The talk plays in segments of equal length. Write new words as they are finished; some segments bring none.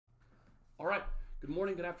All right. Good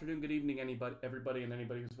morning, good afternoon, good evening, everybody, and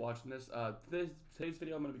anybody who's watching this. Today's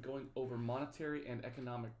video, I'm going to be going over monetary and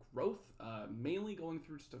economic growth, mainly going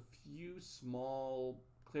through just a few small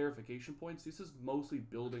clarification points. This is mostly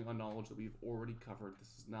building on knowledge that we've already covered. This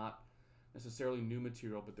is not necessarily new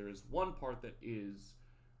material, but there is one part that is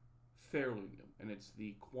fairly new, and it's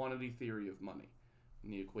the quantity theory of money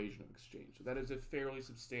and the equation of exchange. So that is a fairly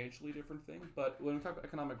substantially different thing, but when we talk about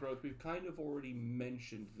economic growth, we've kind of already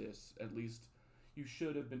mentioned this. At least you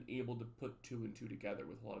should have been able to put 2 and 2 together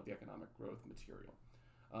with a lot of the economic growth material.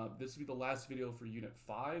 This will be the last video for Unit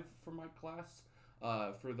 5 for my class.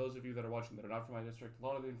 For those of you that are watching that are not from my district, a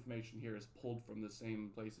lot of the information here is pulled from the same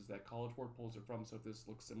places that College Board pulls it from, so if this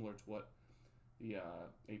looks similar to what the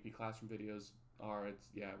AP Classroom videos are,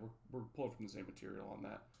 we're pulling from the same material on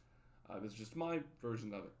that. This is just my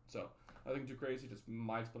version of it. So, nothing too crazy, just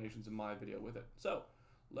my explanations in my video with it. So,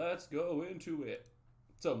 let's go into it.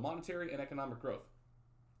 So, monetary and economic growth.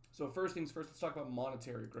 So, first things first, let's talk about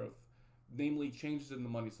monetary growth, namely changes in the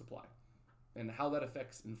money supply and how that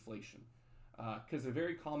affects inflation. Because a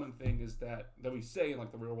very common thing is that we say in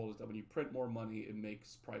like the real world is that when you print more money, it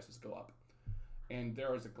makes prices go up. And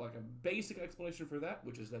there is a basic explanation for that,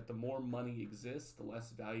 which is that the more money exists, the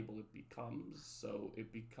less valuable it becomes. So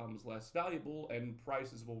it becomes less valuable, and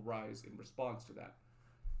prices will rise in response to that.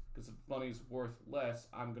 Because if money's worth less,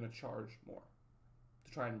 I'm going to charge more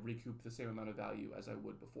to try and recoup the same amount of value as I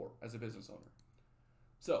would before as a business owner.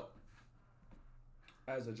 So,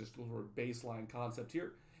 as a just little baseline concept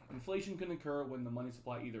here, inflation can occur when the money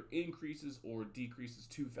supply either increases or decreases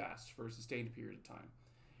too fast for a sustained period of time.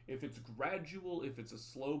 If it's gradual, if it's a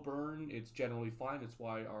slow burn, it's generally fine. It's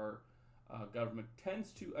why our government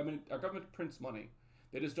our government prints money.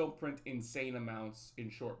 They just don't print insane amounts in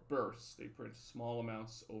short bursts. They print small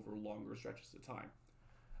amounts over longer stretches of time.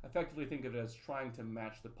 Effectively, think of it as trying to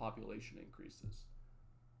match the population increases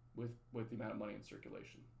with the amount of money in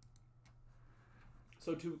circulation.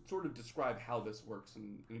 So to sort of describe how this works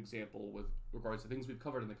in an example with regards to things we've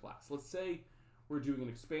covered in the class, let's say we're doing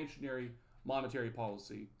an expansionary monetary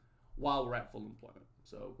policy while we're at full employment.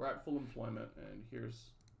 So we're at full employment, and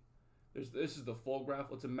this is the full graph.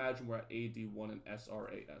 Let's imagine we're at AD1 and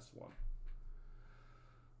SRAS1.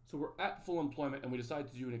 So we're at full employment, and we decide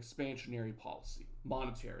to do an expansionary policy,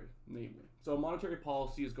 monetary, namely. So monetary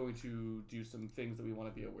policy is going to do some things that we want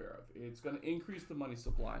to be aware of. It's going to increase the money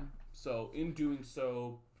supply. So in doing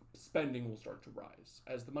so, spending will start to rise.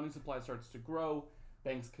 As the money supply starts to grow,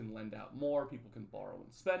 banks can lend out more, people can borrow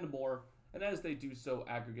and spend more, and as they do so,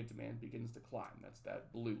 aggregate demand begins to climb. That's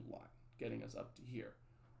that blue line, getting us up to here,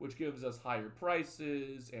 which gives us higher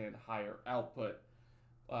prices and higher output.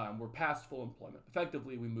 We're past full employment.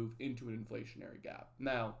 Effectively, we move into an inflationary gap.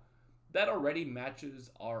 Now, that already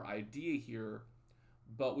matches our idea here,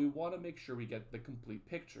 but we want to make sure we get the complete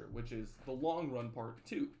picture, which is the long run part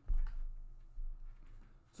 2.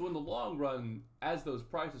 So in the long run, as those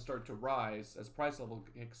prices start to rise, as price level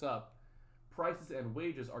kicks up, prices and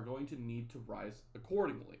wages are going to need to rise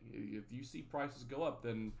accordingly. If you see prices go up,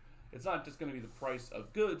 then it's not just going to be the price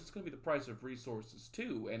of goods, it's going to be the price of resources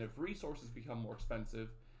too. And if resources become more expensive,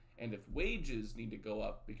 and if wages need to go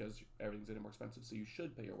up because everything's getting more expensive, so you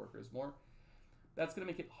should pay your workers more, that's going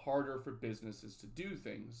to make it harder for businesses to do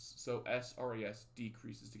things. So SRAS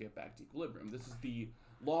decreases to get back to equilibrium. This is the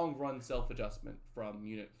long-run self-adjustment from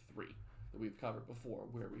Unit 3 that we've covered before,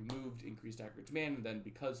 where we moved increased aggregate demand, and then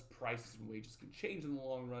because prices and wages can change in the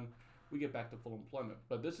long run, we get back to full employment.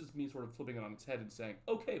 But this is me sort of flipping it on its head and saying,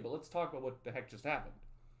 okay, but let's talk about what the heck just happened.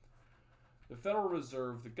 The Federal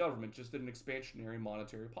Reserve, the government, just did an expansionary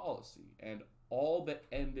monetary policy, and all that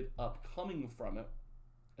ended up coming from it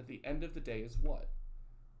at the end of the day is what?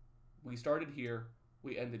 We started here,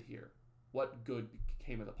 we ended here. What good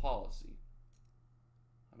came of the policy?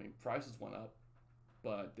 I mean, prices went up,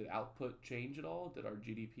 but did output change at all? Did our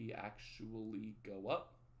GDP actually go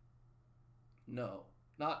up? No,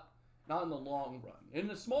 not in the long run. In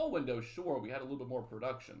the small window, sure, we had a little bit more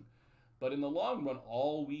production, but in the long run,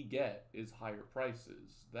 all we get is higher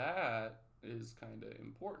prices. That is kind of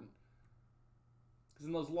important. Because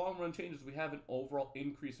in those long run changes, we have an overall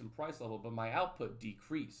increase in price level, but my output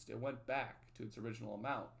decreased. It went back to its original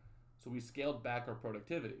amount. So we scaled back our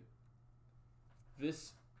productivity.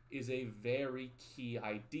 This is a very key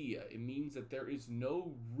idea. It means that there is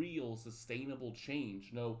no real sustainable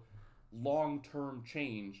change, no long-term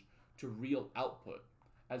change to real output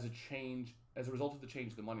as a result of the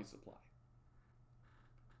change in the money supply.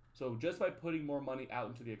 So just by putting more money out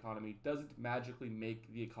into the economy doesn't magically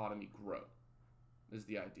make the economy grow, is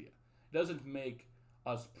the idea. It doesn't make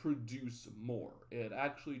us produce more. It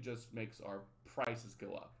actually just makes our prices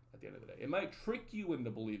go up. at the end of the day. It might trick you into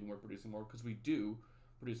believing we're producing more, because we do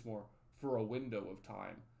produce more for a window of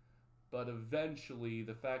time. But eventually,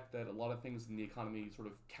 the fact that a lot of things in the economy sort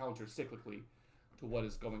of counter-cyclically to what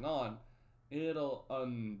is going on, it'll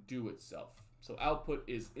undo itself. So output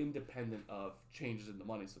is independent of changes in the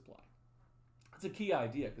money supply. It's a key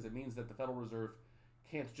idea because it means that the Federal Reserve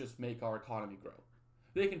can't just make our economy grow.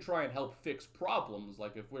 They can try and help fix problems,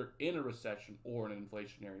 like if we're in a recession or an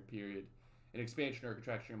inflationary period, an expansionary or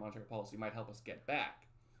contractionary monetary policy might help us get back.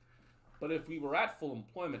 But if we were at full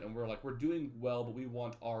employment and we're doing well, but we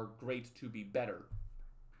want our rate to be better,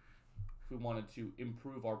 if we wanted to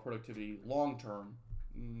improve our productivity long term,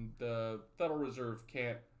 the Federal Reserve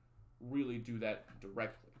can't really do that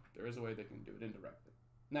directly. There is a way they can do it indirectly.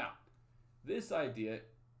 Now, this idea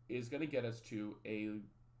is going to get us to a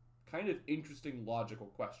kind of interesting logical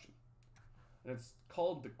question. And it's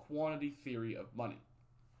called the quantity theory of money.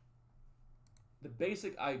 The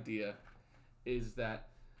basic idea is that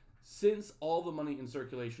since all the money in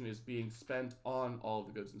circulation is being spent on all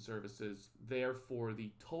the goods and services, therefore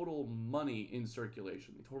the total money in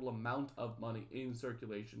circulation, the total amount of money in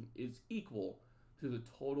circulation is equal to the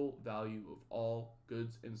total value of all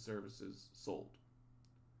goods and services sold.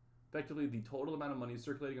 Effectively, the total amount of money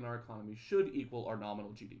circulating in our economy should equal our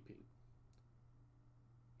nominal GDP.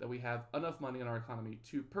 That we have enough money in our economy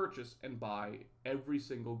to purchase and buy every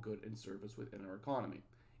single good and service within our economy.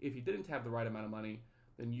 If you didn't have the right amount of money,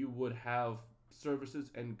 then you would have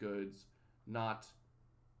services and goods not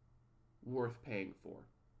worth paying for,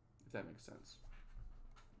 if that makes sense.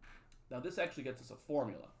 Now, this actually gets us a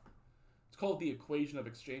formula. It's called the equation of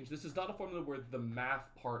exchange. This is not a formula where the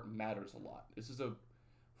math part matters a lot. This is a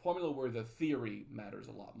formula where the theory matters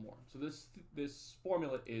a lot more. So this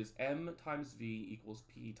formula is m times v equals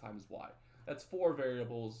p times y. That's 4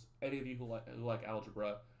 variables. Any of you who like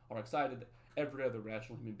algebra are excited. Every other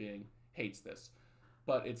rational human being hates this.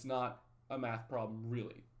 But it's not a math problem,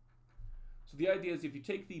 really. So the idea is if you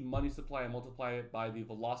take the money supply and multiply it by the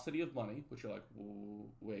velocity of money, which you're like,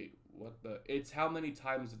 wait, what the? It's how many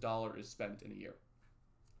times a dollar is spent in a year.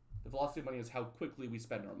 The velocity of money is how quickly we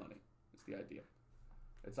spend our money. It's the idea.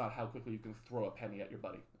 It's not how quickly you can throw a penny at your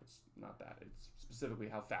buddy. It's not that. It's specifically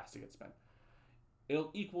how fast it gets spent.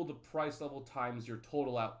 It'll equal the price level times your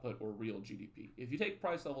total output or real GDP. If you take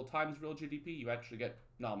price level times real GDP, you actually get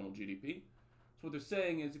nominal GDP. So what they're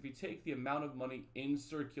saying is if you take the amount of money in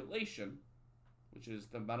circulation, which is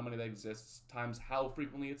the amount of money that exists, times how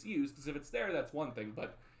frequently it's used, because if it's there, that's one thing.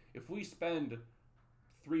 But if we spend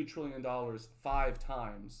 $3 trillion 5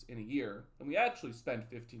 times in a year, then we actually spend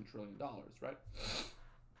 $15 trillion, right?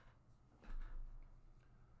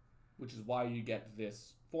 Which is why you get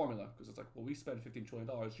this formula, because it's like, well, we spend $15 trillion,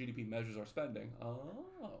 GDP measures our spending.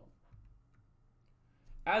 Oh.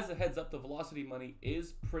 As a heads up, the velocity money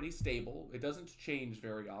is pretty stable. It doesn't change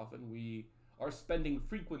very often. Our spending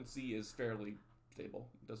frequency is fairly stable.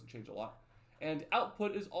 It doesn't change a lot. And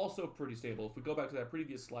output is also pretty stable. If we go back to that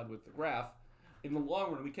previous slide with the graph, in the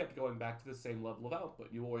long run, we kept going back to the same level of output.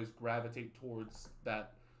 You always gravitate towards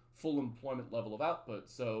that full employment level of output,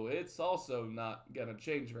 so it's also not going to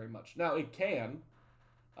change very much. Now, it can.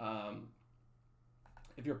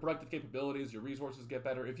 If your productive capabilities, your resources get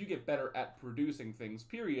better, if you get better at producing things,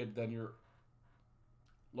 period, then your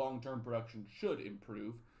long-term production should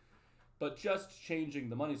improve. But just changing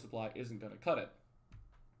the money supply isn't going to cut it.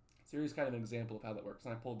 So here's kind of an example of how that works.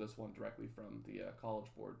 And I pulled this one directly from the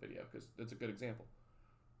College Board video because it's a good example.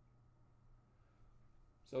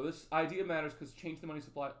 So this idea matters because changing the money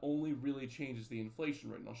supply only really changes the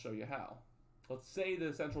inflation rate, and I'll show you how. Let's say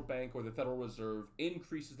the central bank or the Federal Reserve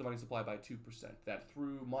increases the money supply by 2%. That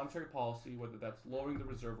through monetary policy, whether that's lowering the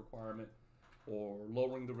reserve requirement or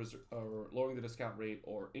lowering the discount rate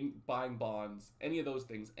or buying bonds, any of those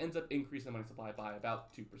things ends up increasing the money supply by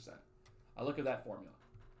about 2%. I look at that formula.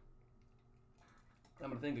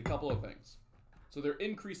 I'm going to think a couple of things. So they're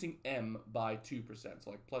increasing M by 2%, so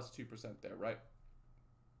like plus 2% there, right?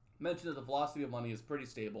 Mentioned that the velocity of money is pretty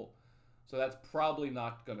stable, so that's probably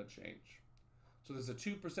not going to change. So there's a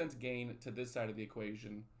 2% gain to this side of the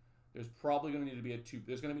equation. There's probably going to need to be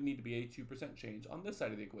a 2% change on this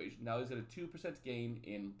side of the equation. Now, is it a 2% gain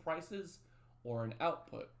in prices or in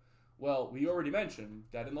output? Well, we already mentioned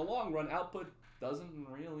that in the long run, output doesn't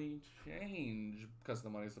really change because of the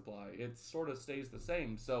money supply. It sort of stays the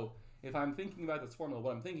same. So if I'm thinking about this formula,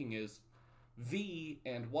 what I'm thinking is V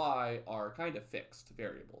and Y are kind of fixed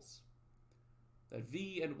variables. That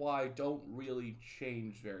V and Y don't really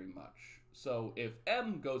change very much. So if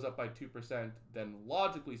M goes up by 2%, then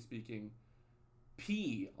logically speaking,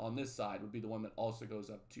 P on this side would be the one that also goes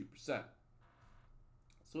up 2%.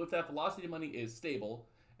 So if that velocity of money is stable,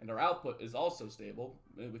 and our output is also stable,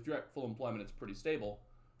 if you're at full employment, it's pretty stable,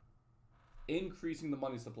 increasing the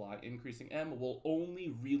money supply, increasing M, will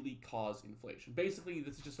only really cause inflation. Basically,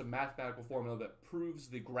 this is just a mathematical formula that proves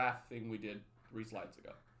the graph thing we did 3 slides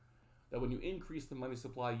ago. That when you increase the money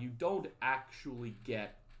supply, you don't actually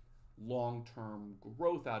get long-term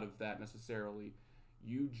growth out of that necessarily.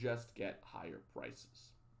 You just get higher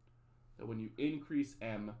prices. That when you increase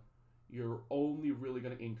M, you're only really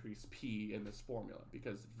going to increase P in this formula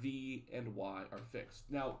because V and Y are fixed.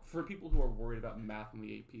 Now, for people who are worried about math in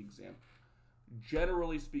the AP exam,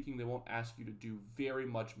 generally speaking, they won't ask you to do very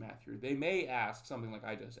much math here. They may ask something like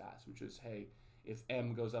I just asked, which is, hey, if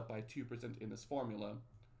M goes up by 2% in this formula,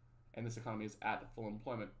 and this economy is at full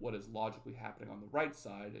employment, what is logically happening on the right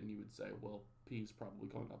side? And you would say, well, P is probably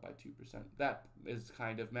going up by 2%. That is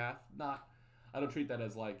kind of math. I don't treat that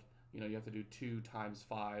as like, you have to do 2 times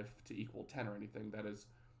 5 to equal 10 or anything. That is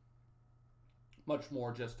much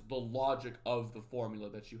more just the logic of the formula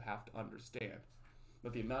that you have to understand.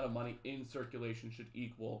 That the amount of money in circulation should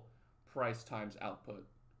equal price times output.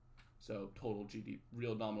 So total GDP,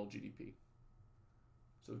 real nominal GDP.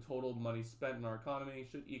 So total money spent in our economy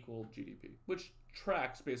should equal GDP, which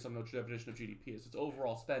tracks based on what your definition of GDP is. It's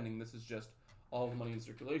overall spending. This is just all the money in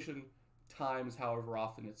circulation times however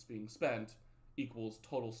often it's being spent equals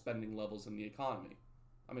total spending levels in the economy.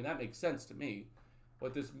 I mean, that makes sense to me.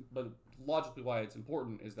 But logically why it's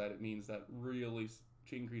important is that it means that really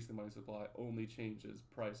increasing the money supply only changes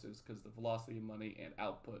prices because the velocity of money and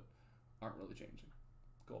output aren't really changing.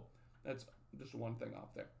 Cool. That's just one thing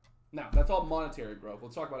off there. Now, that's all monetary growth.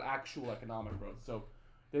 Let's talk about actual economic growth. So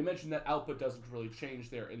they mentioned that output doesn't really change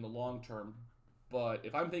there in the long term. But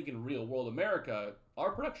if I'm thinking real world America,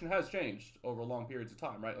 our production has changed over long periods of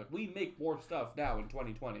time, right? Like we make more stuff now in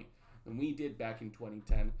 2020 than we did back in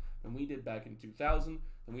 2010, than we did back in 2000,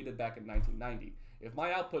 than we did back in 1990. If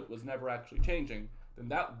my output was never actually changing, then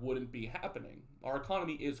that wouldn't be happening. Our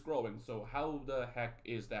economy is growing, so how the heck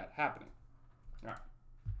is that happening? All right.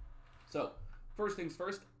 So, first things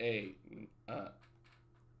first,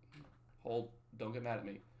 don't get mad at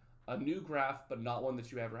me. A new graph, but not one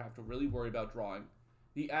that you ever have to really worry about drawing.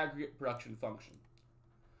 The aggregate production function.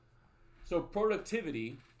 So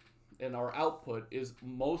productivity and our output is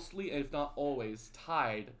mostly, if not always,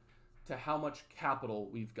 tied to how much capital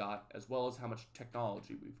we've got as well as how much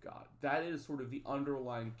technology we've got. That is sort of the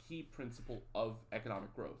underlying key principle of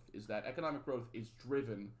economic growth, is that economic growth is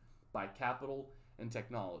driven by capital and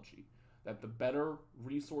technology. That the better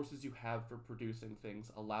resources you have for producing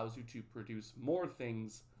things allows you to produce more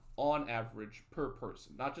things on average per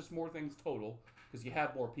person. Not just more things total, because you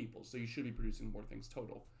have more people, so you should be producing more things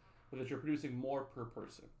total, but that you're producing more per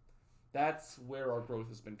person. That's where our growth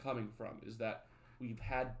has been coming from, is that we've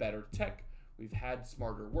had better tech, we've had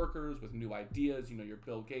smarter workers with new ideas, your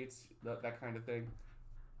Bill Gates, that kind of thing.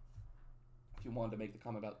 If you wanted to make the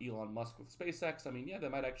comment about Elon Musk with SpaceX, I mean, yeah,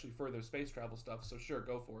 that might actually further space travel stuff, so sure,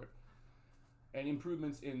 go for it. And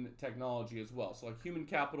improvements in technology as well. So like human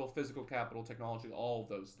capital, physical capital, technology, all of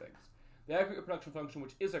those things. The aggregate production function,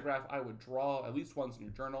 which is a graph I would draw at least once in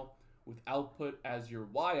your journal, with output as your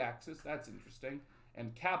y-axis, that's interesting,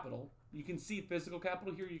 and capital. You can see physical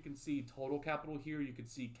capital here, you can see total capital here, you can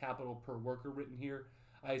see capital per worker written here.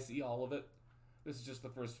 I see all of it. This is just the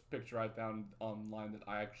first picture I found online that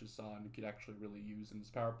I actually saw and could actually really use in this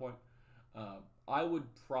PowerPoint. I would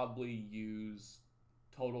probably use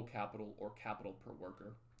total capital or capital per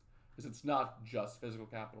worker, because it's not just physical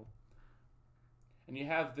capital. And you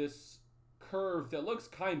have this curve that looks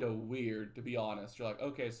kind of weird, to be honest. You're like,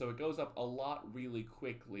 okay, so it goes up a lot really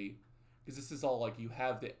quickly, because this is all like you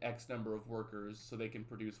have the X number of workers, so they can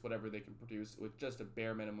produce whatever they can produce with just a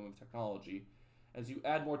bare minimum of technology. As you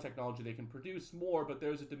add more technology, they can produce more, but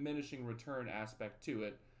there's a diminishing return aspect to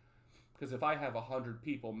it, because if I have 100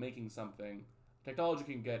 people making something, technology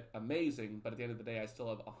can get amazing, but at the end of the day, I still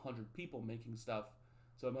have 100 people making stuff,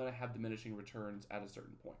 so I'm going to have diminishing returns at a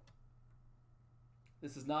certain point.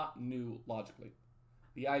 This is not new logically.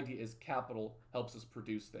 The idea is capital helps us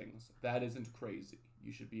produce things. That isn't crazy.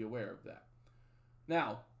 You should be aware of that.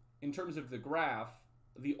 Now, in terms of the graph,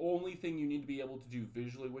 the only thing you need to be able to do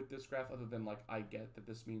visually with this graph, other than like I get that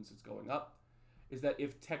this means it's going up, is that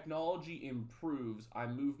if technology improves, I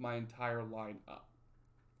move my entire line up.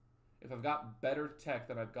 If I've got better tech,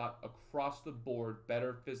 then I've got across the board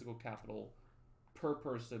better physical capital per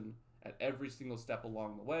person at every single step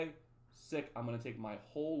along the way. Sick, I'm going to take my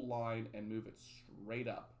whole line and move it straight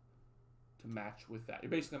up to match with that.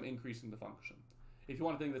 Basically, I'm increasing the function. If you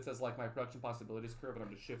want to think that says like my production possibilities curve and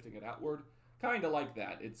I'm just shifting it outward, kind of like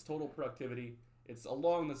that. It's total productivity. It's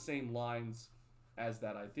along the same lines as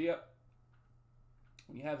that idea.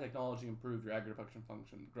 When you have technology improve, your aggregate production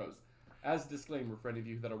function grows. As a disclaimer for any of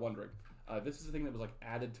you that are wondering, this is a thing that was like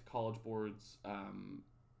added to College Board's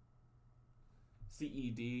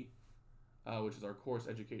CED, which is our course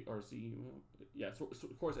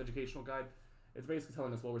course educational guide. It's basically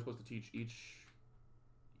telling us what we're supposed to teach each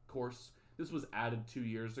course. This was added 2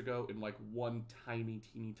 years ago in like one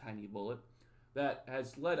teeny tiny bullet that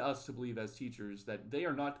has led us to believe as teachers that they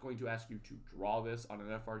are not going to ask you to draw this on an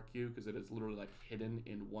FRQ because it is literally like hidden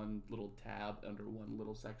in one little tab under one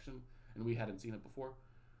little section, and we hadn't seen it before.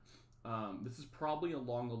 This is probably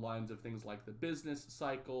along the lines of things like the business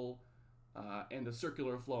cycle and the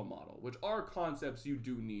circular flow model, which are concepts you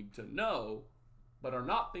do need to know, but are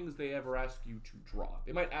not things they ever ask you to draw.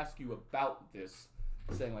 They might ask you about this,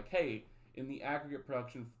 saying like, hey, in the aggregate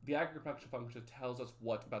production function tells us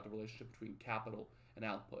what about the relationship between capital and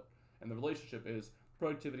output. And the relationship is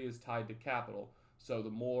productivity is tied to capital. So the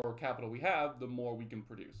more capital we have, the more we can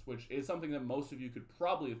produce, which is something that most of you could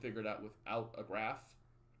probably have figured out without a graph.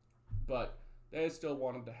 But they still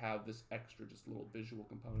wanted to have this extra just little visual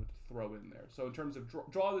component to throw in there. So in terms of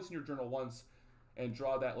draw this in your journal once and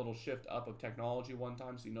draw that little shift up of technology one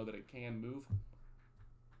time so you know that it can move.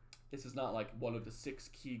 This is not like one of the 6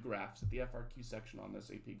 key graphs that the FRQ section on this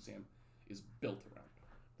AP exam is built around.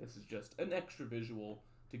 This is just an extra visual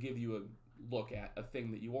to give you a look at a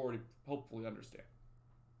thing that you already hopefully understand.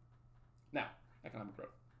 Now, economic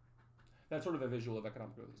growth. That's sort of a visual of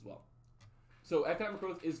economic growth as well. So economic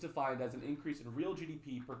growth is defined as an increase in real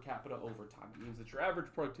GDP per capita over time. It means that your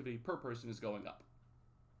average productivity per person is going up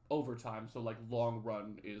over time, so like long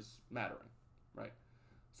run is mattering, right?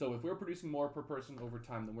 So if we're producing more per person over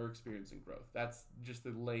time, then we're experiencing growth. That's just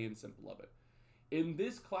the lay and simple of it. In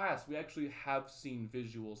this class, we actually have seen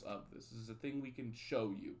visuals of this. This is a thing we can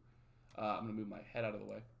show you. I'm going to move my head out of the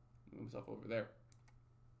way. Move myself over there.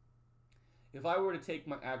 If I were to take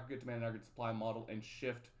my aggregate demand and aggregate supply model and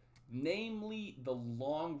shift, namely the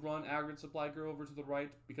long run aggregate supply curve over to the right,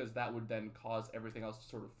 because that would then cause everything else to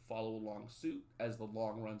sort of follow along suit as the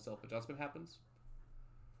long run self-adjustment happens.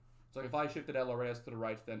 So if I shifted LRAS to the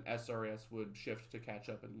right, then SRAS would shift to catch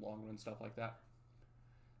up in long run stuff like that.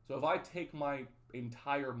 So if I take my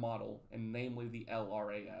entire model, and namely the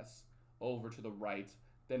LRAS, over to the right,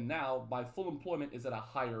 then now my full employment is at a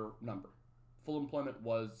higher number. Full employment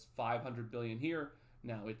was 500 billion here,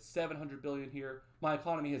 now it's 700 billion here. My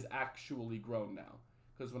economy has actually grown now.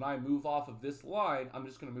 Because when I move off of this line, I'm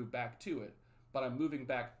just going to move back to it. But I'm moving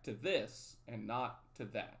back to this and not to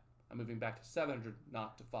that. I'm moving back to 700,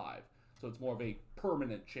 not to 5. So it's more of a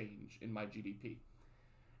permanent change in my GDP.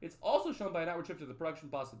 It's also shown by an outward shift to the production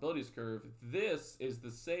possibilities curve. This is the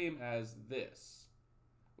same as this,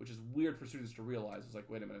 which is weird for students to realize. It's like,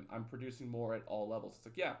 wait a minute, I'm producing more at all levels. It's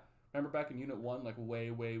like, yeah, remember back in Unit 1, like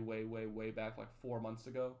way back, like 4 months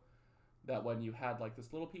ago, that when you had like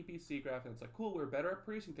this little PPC graph, and it's like, cool, we're better at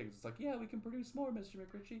producing things. It's like, yeah, we can produce more, Mr.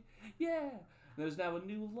 McRitchie. Yeah. And there's now a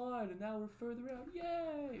new line, and now we're further out.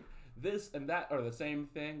 Yay! This and that are the same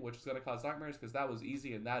thing, which is going to cause nightmares because that was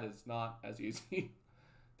easy, and that is not as easy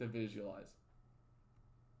to visualize.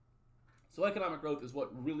 So economic growth is what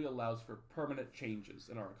really allows for permanent changes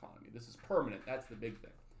in our economy. This is permanent. That's the big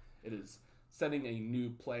thing. It is setting a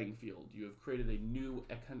new playing field. You have created a new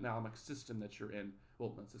economic system that you're in.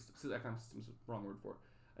 Well, not system. Economic system is the wrong word for it.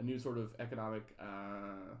 A new sort of economic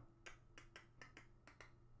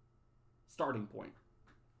starting point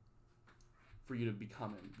for you to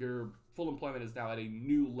become in. Your full employment is now at a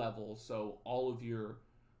new level, so all of your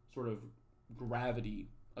sort of gravity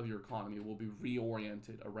of your economy will be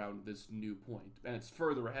reoriented around this new point. And it's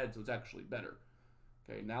further ahead, so it's actually better.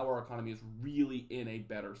 Okay, now our economy is really in a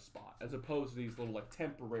better spot, as opposed to these little like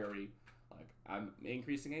temporary, like I'm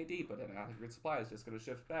increasing AD, but then aggregate supply is just going to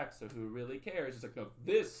shift back, so who really cares? It's like, no,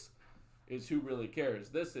 this is who really cares.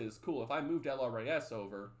 This is cool. If I moved LRAS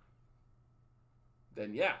over,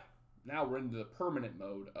 then yeah, now we're into the permanent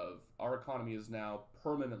mode of our economy is now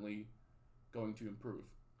permanently going to improve.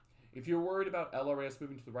 If you're worried about LRAS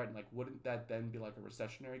moving to the right, and like, wouldn't that then be like a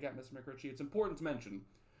recessionary gap, Mr. McRitchie? It's important to mention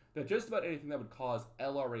that just about anything that would cause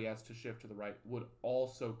LRAS to shift to the right would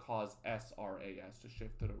also cause SRAS to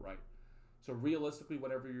shift to the right. So realistically,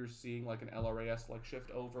 whenever you're seeing like an LRAS like shift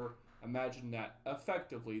over, imagine that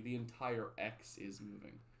effectively the entire X is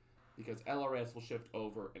moving, because LRAS will shift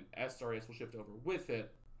over and SRAS will shift over with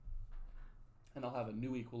it, and I'll have a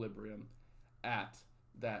new equilibrium at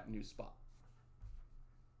that new spot.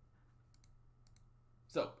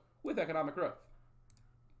 So, with economic growth,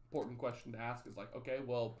 important question to ask is like, okay,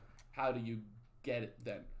 well, how do you get it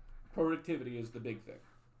then? Productivity is the big thing.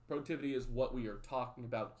 Productivity is what we are talking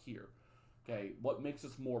about here. Okay, what makes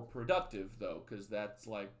us more productive, though? Because that's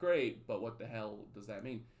like great, but what the hell does that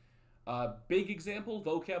mean? Big example,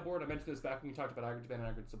 vocab word. I mentioned this back when we talked about aggregate demand and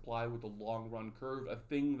aggregate supply with the long run curve. A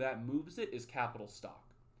thing that moves it is capital stock.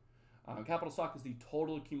 Capital stock is the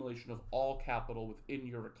total accumulation of all capital within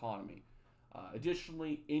your economy.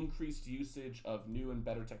 Additionally, increased usage of new and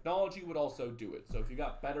better technology would also do it. So if you've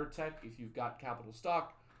got better tech, if you've got capital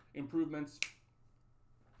stock improvements,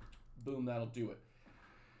 boom, that'll do it.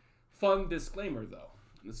 Fun disclaimer, though,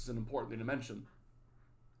 and this is an important thing to mention.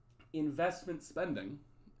 Investment spending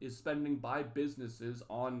is spending by businesses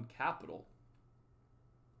on capital,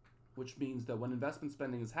 which means that when investment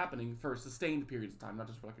spending is happening for sustained periods of time, not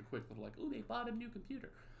just for like a quick little like, oh, they bought a new computer.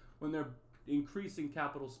 When they're increasing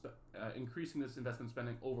increasing this investment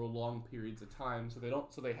spending over long periods of time, so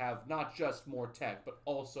they have not just more tech, but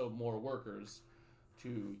also more workers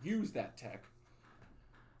to use that tech.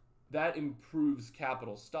 That improves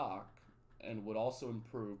capital stock and would also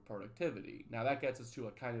improve productivity. Now that gets us to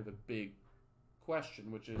a kind of a big question,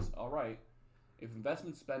 which is, all right, if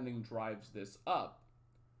investment spending drives this up,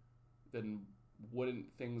 then wouldn't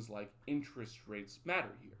things like interest rates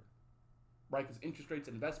matter here? Right? Because interest rates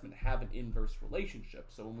and investment have an inverse relationship.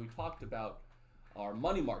 So when we talked about our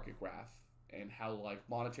money market graph and how like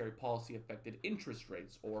monetary policy affected interest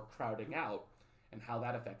rates or crowding out and how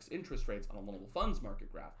that affects interest rates on a loanable funds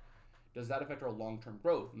market graph, does that affect our long-term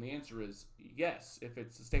growth? And the answer is yes, if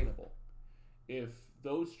it's sustainable. If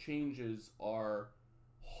those changes are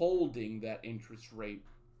holding that interest rate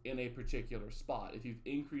in a particular spot, if you've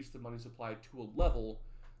increased the money supply to a level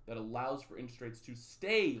that allows for interest rates to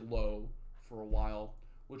stay low for a while,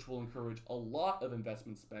 which will encourage a lot of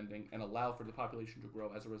investment spending and allow for the population to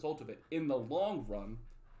grow as a result of it. In the long run,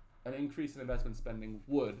 an increase in investment spending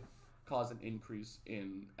would cause an increase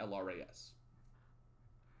in LRAS.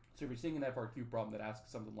 So if you're seeing an FRQ problem that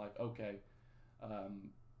asks something like, okay,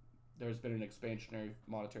 there's been an expansionary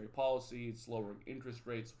monetary policy, it's lowering interest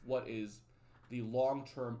rates, what is the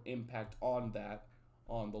long-term impact on that,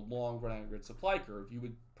 on the long-run aggregate supply curve? You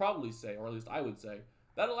would probably say, or at least I would say,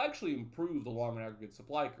 that'll actually improve the long-run aggregate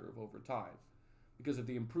supply curve over time. Because of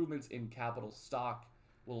the improvements in capital stock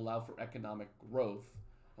will allow for economic growth,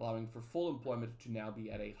 allowing for full employment to now be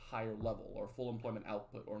at a higher level, or full employment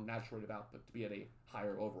output or natural rate of output to be at a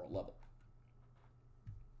higher overall level.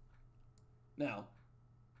 Now,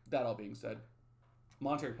 that all being said,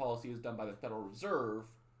 monetary policy is done by the Federal Reserve.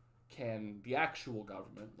 Can the actual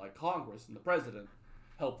government, like Congress and the president,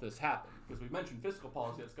 help this happen? Because we mentioned fiscal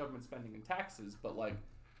policy, that's government spending and taxes, but like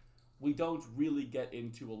we don't really get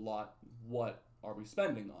into a lot what are we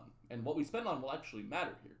spending on. And what we spend on will actually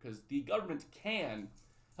matter here, because the government can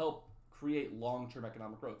help create long-term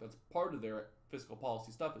economic growth. That's part of their fiscal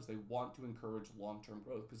policy stuff, is they want to encourage long-term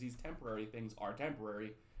growth, because these temporary things are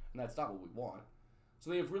temporary, and that's not what we want. So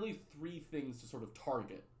they have really three things to sort of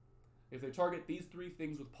target. If they target these three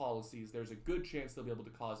things with policies, there's a good chance they'll be able to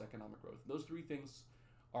cause economic growth. Those three things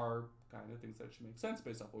are kind of things that should make sense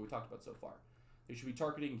based off what we talked about so far. They should be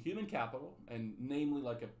targeting human capital, and namely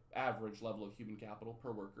like an average level of human capital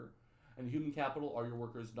per worker. And human capital are your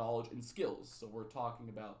workers' knowledge and skills. So we're talking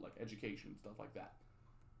about like education, stuff like that.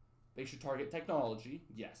 They should target technology,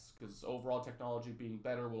 yes, because overall technology being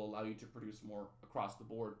better will allow you to produce more across the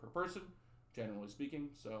board per person, generally speaking.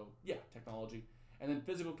 So yeah, technology. And then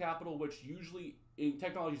physical capital, which usually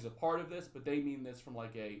technology is a part of this, but they mean this from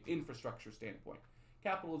like a infrastructure standpoint.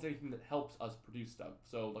 Capital is anything that helps us produce stuff.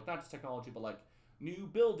 So like not just technology, but like new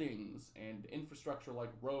buildings and infrastructure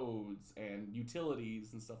like roads and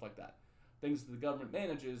utilities and stuff like that. Things that the government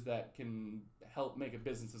manages that can help make a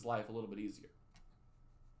business's life a little bit easier.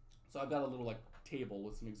 So I've got a little like table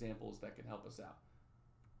with some examples that can help us out.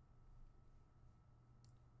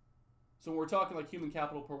 So when we're talking like human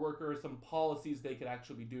capital per worker, some policies they could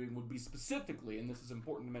actually be doing would be specifically, and this is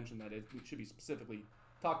important to mention that it should be specifically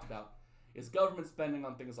talked about, is government spending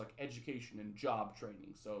on things like education and job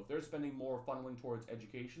training. So if they're spending more funneling towards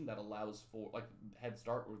education, that allows for like Head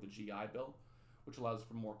Start or the GI Bill, which allows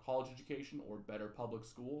for more college education or better public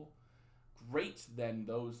school, great, then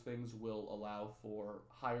those things will allow for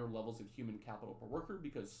higher levels of human capital per worker,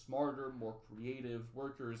 because smarter, more creative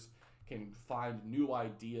workers can find new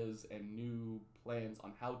ideas and new plans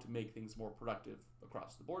on how to make things more productive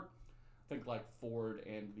across the board. Think like Ford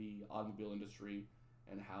and the automobile industry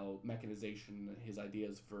and how mechanization, his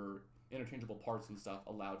ideas for interchangeable parts and stuff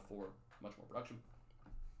allowed for much more production.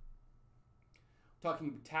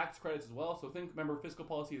 Talking tax credits as well. So remember, fiscal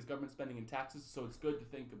policy is government spending and taxes, so it's good to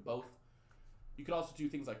think of both. You could also do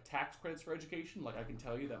things like tax credits for education. Like I can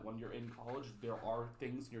tell you that when you're in college, there are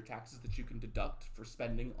things in your taxes that you can deduct for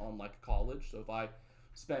spending on like college. So if I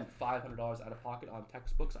spent $500 out of pocket on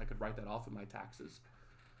textbooks, I could write that off in my taxes.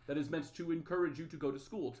 That is meant to encourage you to go to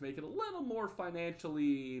school, to make it a little more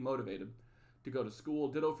financially motivated to go to school.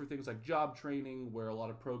 Ditto for things like job training, where a lot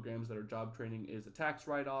of programs that are job training is a tax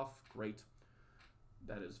write-off. Great.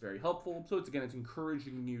 That is very helpful. So it's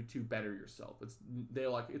encouraging you to better yourself. They're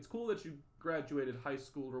like, it's cool that you graduated high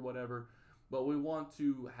school or whatever, but we want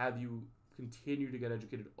to have you continue to get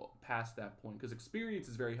educated past that point, because experience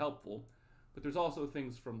is very helpful, but there's also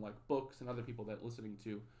things from like books and other people that listening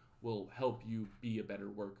to will help you be a better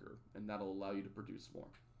worker, and that'll allow you to produce more.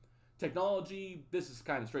 Technology, this is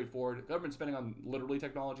kind of straightforward. Government spending on literally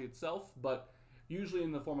technology itself, but usually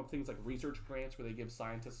in the form of things like research grants where they give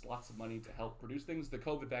scientists lots of money to help produce things. The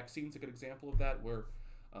COVID vaccine is a good example of that, where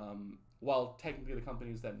while technically the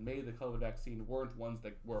companies that made the COVID vaccine weren't ones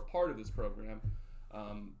that were a part of this program,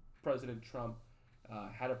 President Trump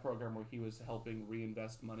had a program where he was helping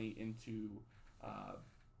reinvest money into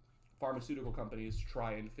pharmaceutical companies to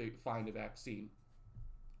try and find a vaccine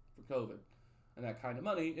for COVID. And that kind of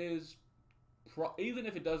money is, even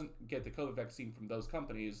if it doesn't get the COVID vaccine from those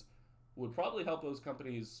companies, would probably help those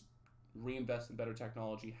companies reinvest in better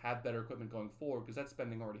technology, have better equipment going forward, because that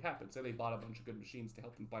spending already happened. Say they bought a bunch of good machines to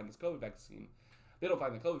help them find this COVID vaccine. They don't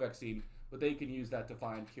find the COVID vaccine, but they can use that to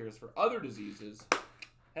find cures for other diseases.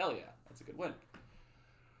 Hell yeah, that's a good win.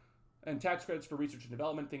 And tax credits for research and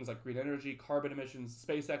development, things like green energy, carbon emissions.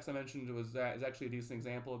 SpaceX, I mentioned, is actually a decent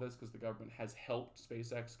example of this, because the government has helped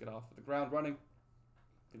SpaceX get off the ground running.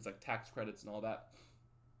 Things like tax credits and all that.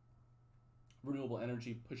 Renewable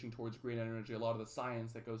energy, pushing towards green energy. A lot of the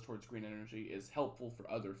science that goes towards green energy is helpful for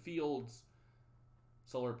other fields.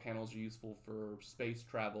 Solar panels are useful for space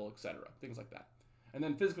travel, etc. Things like that. And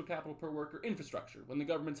then physical capital per worker, infrastructure. When the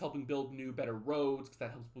government's helping build new, better roads, because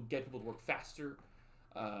that helps get people to work faster.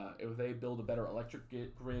 If they build a better electric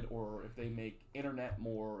grid, or if they make internet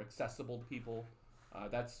more accessible to people,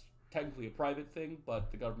 that's technically a private thing,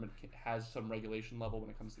 but the government has some regulation level when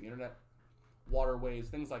it comes to the internet. Waterways,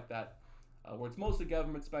 things like that, where it's mostly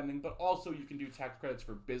government spending, but also you can do tax credits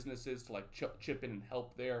for businesses to like chip in and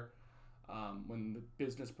help there. When the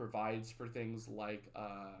business provides for things like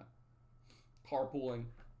carpooling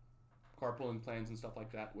plans and stuff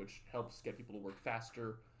like that, which helps get people to work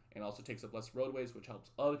faster and also takes up less roadways, which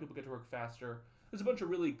helps other people get to work faster. There's a bunch of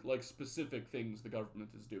really like specific things the government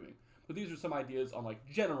is doing. But these are some ideas on like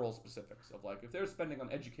general specifics of like if they're spending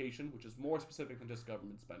on education, which is more specific than just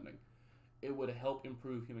government spending, it would help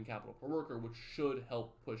improve human capital per worker, which should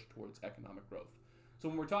help push towards economic growth. So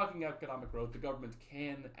when we're talking economic growth, the government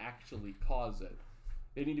can actually cause it.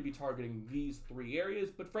 They need to be targeting these three areas,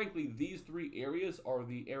 but frankly, these three areas are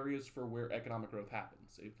the areas for where economic growth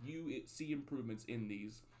happens. If you see improvements in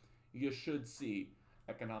these, you should see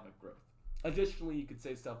economic growth. Additionally, you could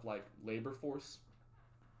say stuff like labor force,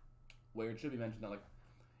 where it should be mentioned that like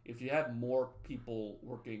if you have more people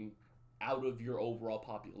working out of your overall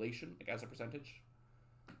population, like as a percentage,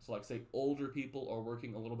 so like say older people are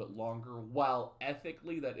working a little bit longer, while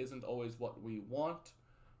ethically that isn't always what we want,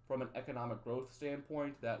 from an economic growth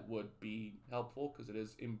standpoint, that would be helpful because it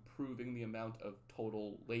is improving the amount of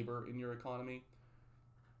total labor in your economy.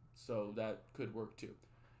 So that could work too.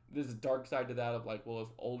 There's a dark side to that of like, well, if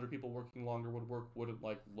older people working longer would work, wouldn't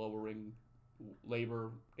like lowering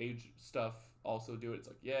labor age stuff also do it? It's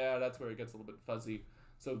like, yeah, that's where it gets a little bit fuzzy.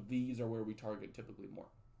 So these are where we target typically more.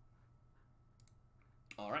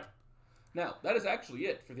 All right. Now, that is actually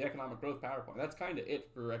it for the economic growth PowerPoint. That's kind of it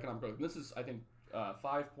for economic growth. And this is, I think,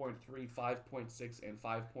 5.3, 5.6, and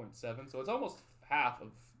 5.7. So it's almost half of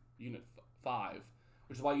Unit 5,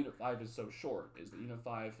 which is why Unit 5 is so short, is that Unit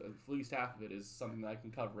 5, at least half of it is something that I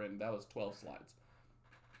can cover in. That was 12 slides.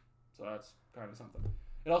 So that's kind of something.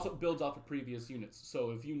 It also builds off of previous units.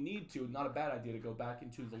 So if you need to, not a bad idea to go back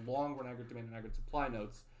into the long-run aggregate demand and aggregate supply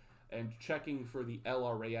notes and checking for the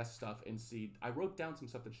LRAS stuff and see. I wrote down some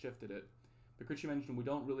stuff that shifted it. But Christian mentioned we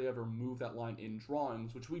don't really ever move that line in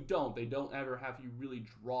drawings, which we don't. They don't ever have you really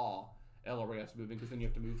draw LRAS moving, because then you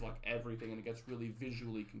have to move like everything and it gets really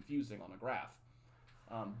visually confusing on a graph.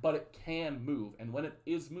 But it can move, and when it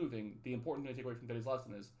is moving, the important thing to take away from today's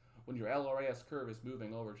lesson is when your LRAS curve is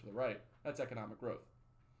moving over to the right, that's economic growth.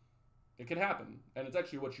 It can happen, and it's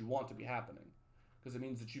actually what you want to be happening, because it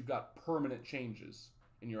means that you've got permanent changes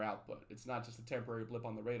in your output. It's not just a temporary blip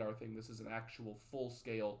on the radar thing. This is an actual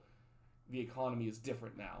full-scale, the economy is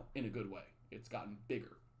different now in a good way. It's gotten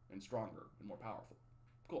bigger and stronger and more powerful.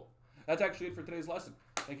 Cool. That's actually it for today's lesson.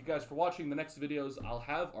 Thank you guys for watching. The next videos I'll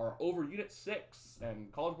have are over Unit 6,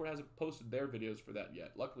 and College Board hasn't posted their videos for that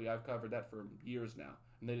yet. Luckily, I've covered that for years now,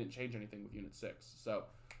 and they didn't change anything with Unit 6. So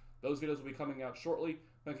those videos will be coming out shortly.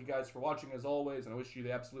 Thank you guys for watching as always, and I wish you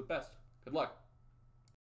the absolute best. Good luck.